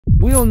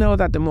We all know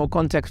that the more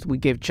context we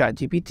give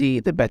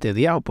ChatGPT, the better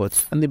the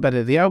output, and the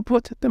better the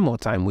output, the more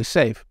time we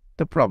save.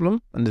 The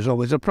problem, and there's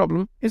always a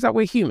problem, is that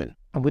we're human,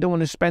 and we don't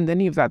want to spend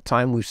any of that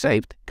time we've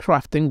saved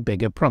crafting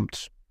bigger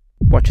prompts.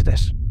 Watch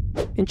this.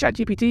 In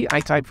ChatGPT, I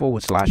type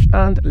 /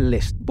 and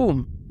list.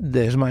 Boom,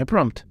 there's my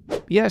prompt.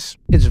 Yes,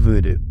 it's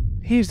voodoo.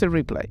 Here's the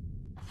replay.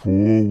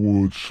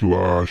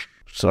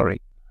 / Sorry.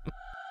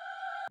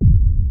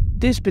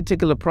 This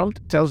particular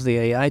prompt tells the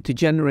AI to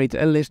generate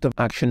a list of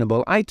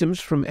actionable items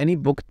from any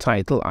book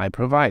title I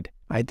provide.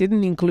 I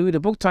didn't include a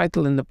book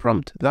title in the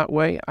prompt. That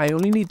way, I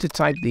only need to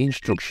type the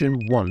instruction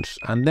once,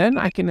 and then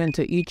I can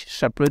enter each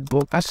separate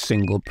book as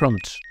single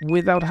prompts,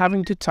 without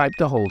having to type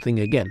the whole thing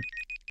again.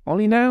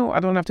 Only now,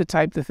 I don't have to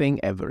type the thing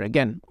ever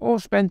again,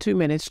 or spend 2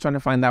 minutes trying to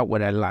find out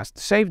where I last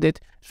saved it,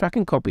 so I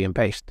can copy and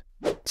paste.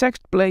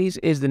 TextBlaze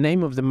is the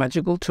name of the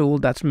magical tool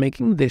that's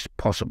making this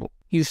possible.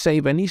 You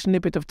save any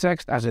snippet of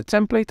text as a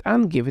template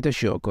and give it a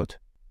shortcut.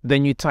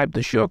 Then you type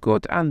the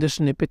shortcut and the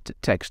snippet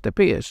text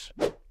appears.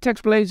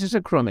 TextBlaze is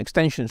a Chrome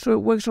extension, so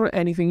it works for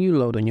anything you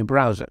load on your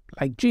browser,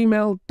 like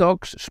Gmail,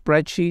 Docs,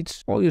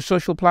 spreadsheets, all your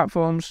social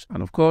platforms,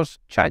 and of course,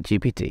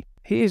 ChatGPT.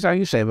 Here's how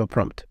you save a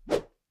prompt.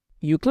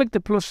 You click the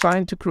plus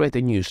sign to create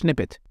a new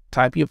snippet.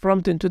 Type your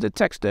prompt into the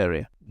text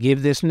area.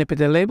 Give this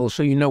snippet a label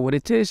so you know what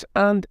it is,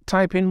 and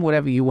type in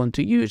whatever you want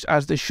to use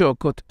as the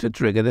shortcut to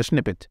trigger the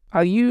snippet.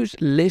 I'll use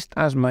list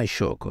as my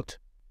shortcut.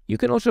 You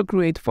can also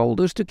create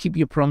folders to keep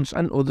your prompts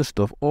and other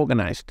stuff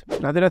organized.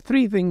 Now there are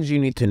 3 things you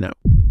need to know.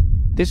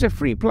 There's a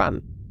free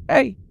plan.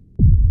 A.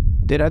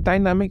 There are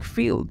dynamic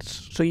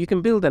fields, so you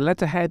can build a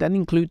letterhead and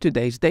include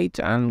today's date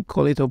and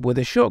call it up with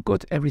a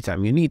shortcut every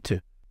time you need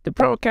to. The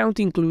Pro account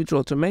includes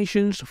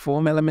automations,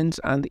 form elements,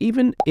 and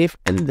even if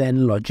and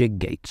then logic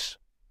gates.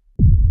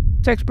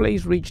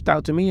 TextBlaze reached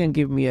out to me and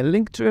gave me a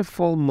link to a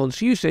full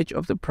month's usage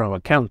of the Pro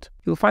account.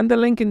 You'll find the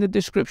link in the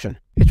description.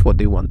 It's what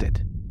they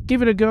wanted.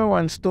 Give it a go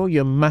and store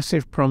your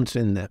massive prompts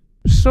in there.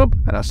 Sub,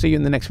 and I'll see you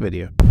in the next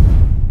video.